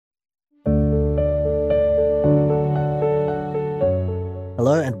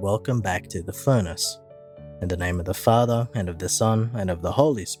Hello and welcome back to the Furnace. In the name of the Father, and of the Son, and of the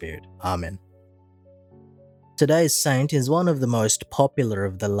Holy Spirit. Amen. Today's saint is one of the most popular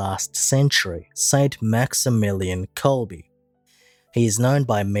of the last century, Saint Maximilian Kolbe. He is known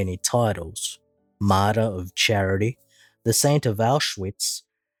by many titles: Martyr of Charity, the Saint of Auschwitz,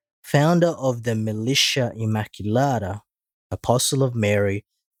 founder of the Militia Immaculata, Apostle of Mary,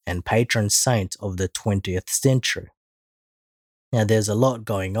 and patron saint of the 20th century. Now, there's a lot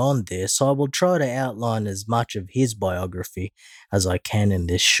going on there, so I will try to outline as much of his biography as I can in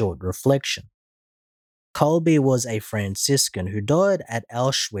this short reflection. Kolbe was a Franciscan who died at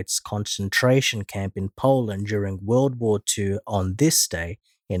Auschwitz concentration camp in Poland during World War II on this day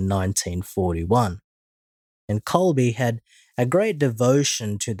in 1941. And Kolbe had a great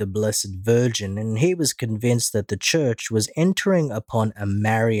devotion to the Blessed Virgin, and he was convinced that the Church was entering upon a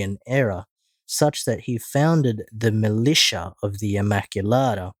Marian era, such that he founded the Militia of the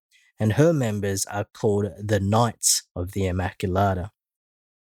Immaculata, and her members are called the Knights of the Immaculata.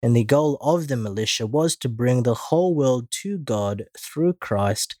 And the goal of the militia was to bring the whole world to God through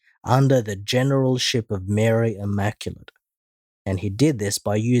Christ under the generalship of Mary Immaculate. And he did this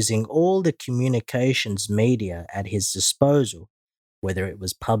by using all the communications media at his disposal, whether it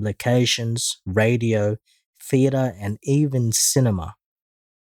was publications, radio, theatre, and even cinema.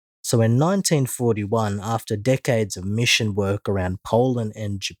 So in 1941, after decades of mission work around Poland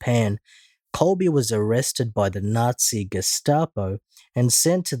and Japan, Kolbe was arrested by the Nazi Gestapo and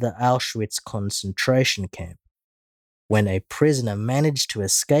sent to the Auschwitz concentration camp. When a prisoner managed to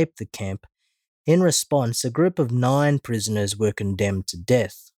escape the camp, in response, a group of 9 prisoners were condemned to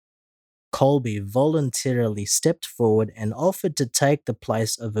death. Kolbe voluntarily stepped forward and offered to take the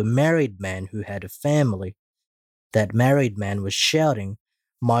place of a married man who had a family. That married man was shouting,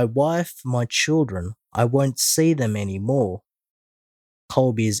 "My wife, my children, I won't see them anymore."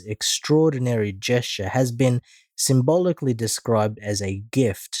 Kolbe's extraordinary gesture has been symbolically described as a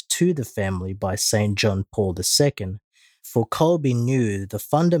gift to the family by St. John Paul II, for Kolbe knew the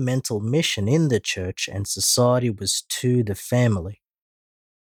fundamental mission in the Church and society was to the family.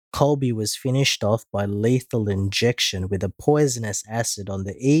 Kolbe was finished off by lethal injection with a poisonous acid on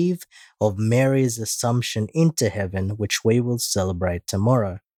the eve of Mary's Assumption into heaven, which we will celebrate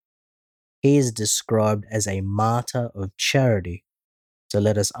tomorrow. He is described as a martyr of charity. So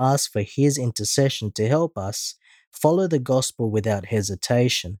let us ask for his intercession to help us follow the gospel without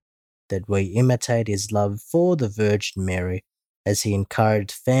hesitation, that we imitate his love for the Virgin Mary as he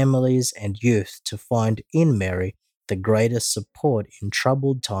encouraged families and youth to find in Mary the greatest support in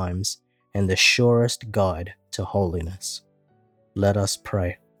troubled times and the surest guide to holiness. Let us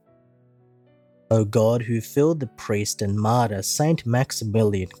pray. O God, who filled the priest and martyr Saint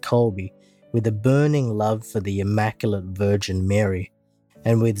Maximilian Kolbe with a burning love for the Immaculate Virgin Mary,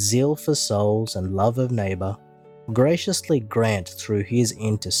 and with zeal for souls and love of neighbour, graciously grant through his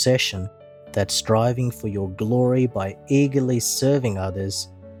intercession that, striving for your glory by eagerly serving others,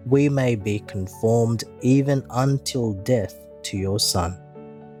 we may be conformed even until death to your Son,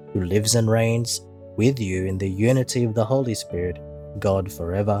 who lives and reigns with you in the unity of the Holy Spirit, God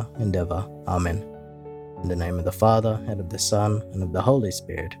forever and ever. Amen. In the name of the Father, and of the Son, and of the Holy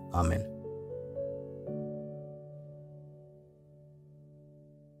Spirit. Amen.